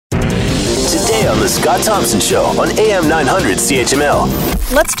Today on The Scott Thompson Show on AM 900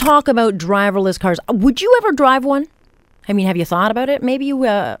 CHML. Let's talk about driverless cars. Would you ever drive one? I mean, have you thought about it? Maybe you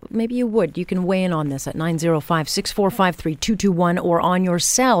would. You can weigh in on this at 905-645-3221 or on your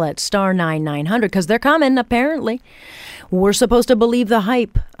cell at star 9900 because they're coming, apparently. We're supposed to believe the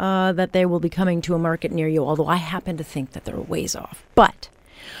hype that they will be coming to a market near you, although I happen to think that they're a ways off. But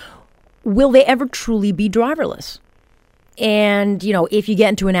will they ever truly be driverless? And, you know, if you get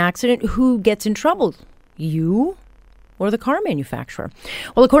into an accident, who gets in trouble? You or the car manufacturer?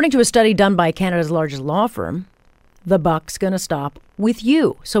 Well, according to a study done by Canada's largest law firm, the buck's going to stop with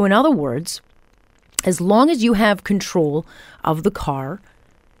you. So in other words, as long as you have control of the car,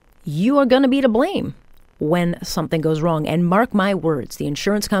 you are going to be to blame when something goes wrong. And mark my words, the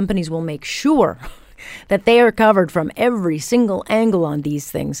insurance companies will make sure that they are covered from every single angle on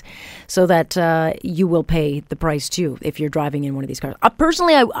these things so that you will pay the price too if you're driving in one of these cars.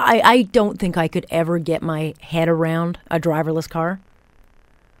 Personally, I don't think I could ever get my head around a driverless car.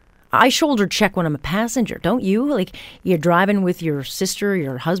 I shoulder check when I'm a passenger, don't you? Like, you're driving with your sister, or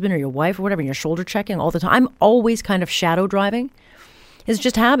your husband, or your wife, or whatever, and you're shoulder checking all the time. I'm always kind of shadow driving. It's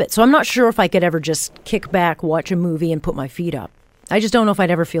just habit. So I'm not sure if I could ever just kick back, watch a movie, and put my feet up. I just don't know if I'd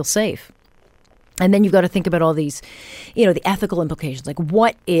ever feel safe. And then you've got to think about all these, you know, the ethical implications. Like,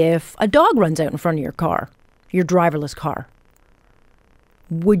 what if a dog runs out in front of your car, your driverless car?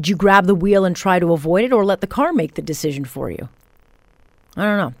 Would you grab the wheel and try to avoid it or let the car make the decision for you? I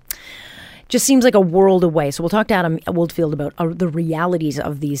don't know. Just seems like a world away. So we'll talk to Adam Woodfield about the realities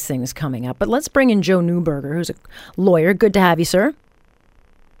of these things coming up. But let's bring in Joe Newberger, who's a lawyer. Good to have you, sir.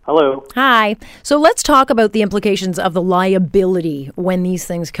 Hello. Hi. So let's talk about the implications of the liability when these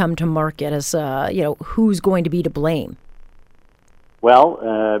things come to market as, who's going to be to blame? Well,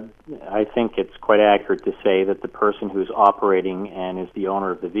 I think it's quite accurate to say that the person who's operating and is the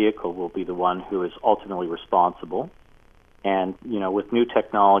owner of the vehicle will be the one who is ultimately responsible. And, you know, with new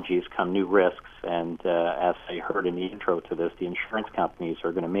technologies come new risks. And as I heard in the intro to this, the insurance companies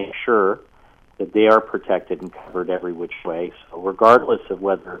are going to make sure that they are protected and covered every which way. So regardless of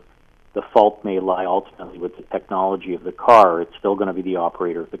whether the fault may lie ultimately with the technology of the car, it's still going to be the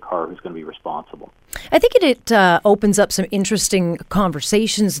operator of the car who's going to be responsible. I think it opens up some interesting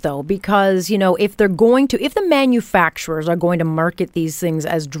conversations, though, because, you know, if the manufacturers are going to market these things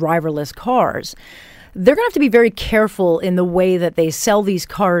as driverless cars, they're going to have to be very careful in the way that they sell these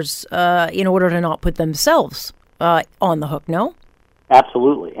cars in order to not put themselves on the hook, no?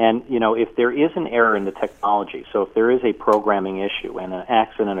 Absolutely. And, you know, if there is an error in the technology, so if there is a programming issue and an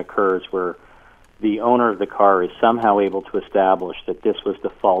accident occurs where the owner of the car is somehow able to establish that this was the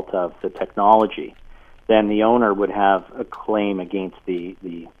fault of the technology, then the owner would have a claim against the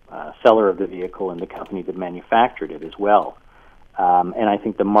seller of the vehicle and the company that manufactured it as well. And I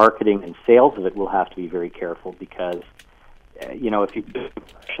think the marketing and sales of it will have to be very careful because, if you do the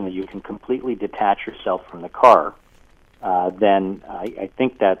impression that you can completely detach yourself from the car, then I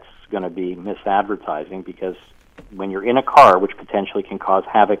think that's going to be misadvertising because when you're in a car, which potentially can cause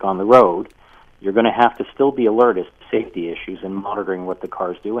havoc on the road, you're going to have to still be alert as to safety issues and monitoring what the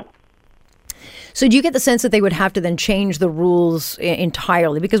car is doing. So do you get the sense that they would have to then change the rules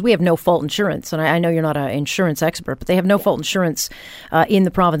entirely? Because we have no-fault insurance, and I know you're not an insurance expert, but they have no-fault insurance in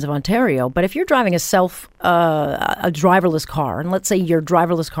the province of Ontario. But if you're driving a driverless car, and let's say your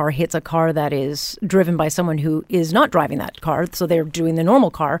driverless car hits a car that is driven by someone who is not driving that car, so they're doing the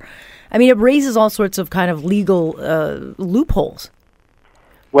normal car, I mean, it raises all sorts of kind of legal loopholes.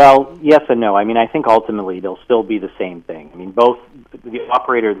 Well, yes and no. I mean, I think ultimately they'll still be the same thing. I mean, both the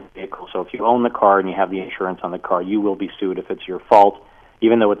operator of the vehicle, so if you own the car and you have the insurance on the car, you will be sued if it's your fault.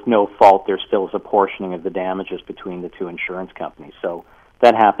 Even though it's no fault, there still is a portioning of the damages between the two insurance companies. So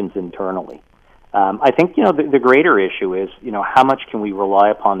that happens internally. I think, the greater issue is, how much can we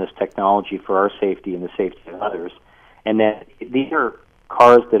rely upon this technology for our safety and the safety of others? And then these are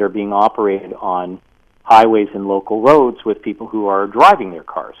cars that are being operated on highways and local roads with people who are driving their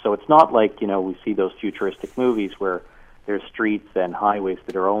cars. So it's not like, we see those futuristic movies where there's streets and highways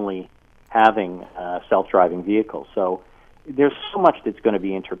that are only having self-driving vehicles. So there's so much that's going to be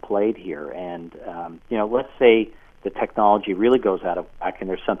interplayed here. And, let's say the technology really goes out of whack and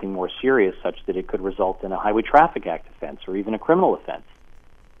there's something more serious such that it could result in a Highway Traffic Act offense or even a criminal offense.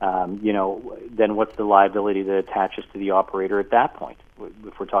 Then what's the liability that attaches to the operator at that point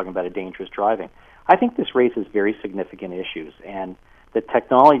if we're talking about a dangerous driving? I think this raises very significant issues, and the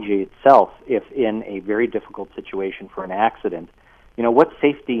technology itself, if in a very difficult situation for an accident, what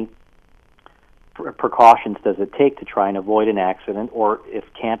safety precautions does it take to try and avoid an accident, or if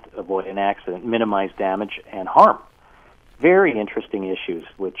can't avoid an accident, minimize damage and harm? very interesting issues,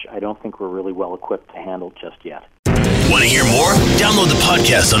 which I don't think we're really well equipped to handle just yet. Want to hear more? Download the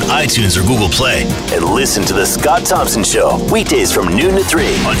podcast on iTunes or Google Play and listen to The Scott Thompson Show weekdays from noon to 3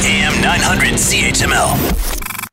 on AM 900 CHML.